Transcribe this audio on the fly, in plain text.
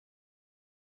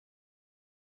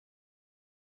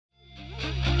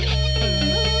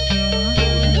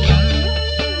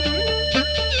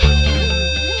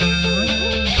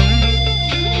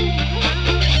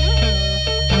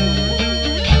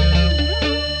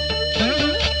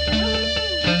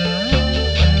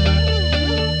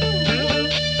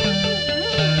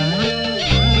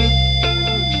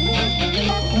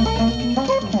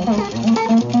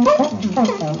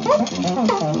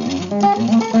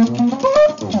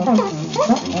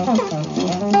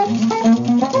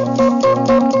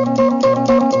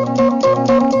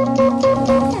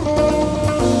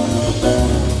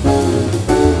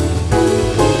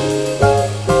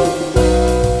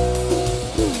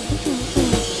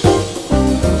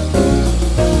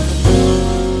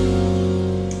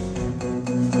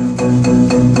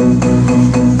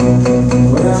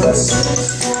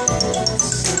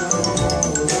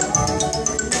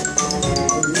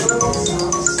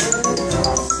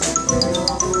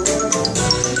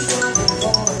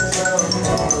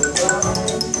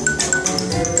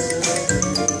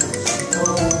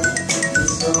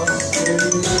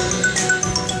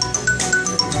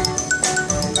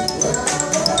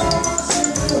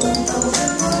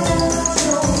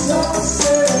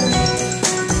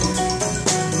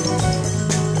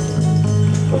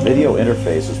video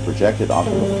interface is projected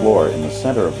onto the floor in the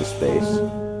center of the space,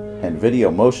 and video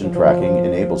motion tracking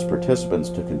enables participants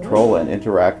to control and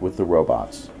interact with the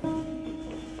robots.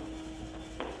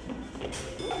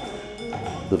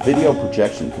 The video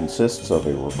projection consists of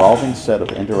a revolving set of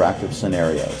interactive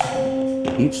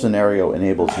scenarios. Each scenario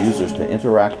enables users to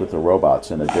interact with the robots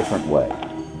in a different way.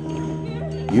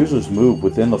 Users move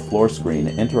within the floor screen,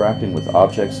 interacting with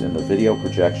objects in the video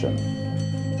projection.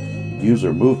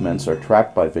 User movements are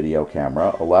tracked by video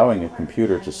camera, allowing a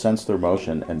computer to sense their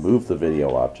motion and move the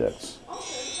video objects.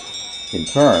 In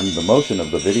turn, the motion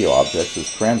of the video objects is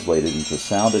translated into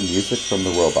sound and music from the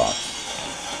robots.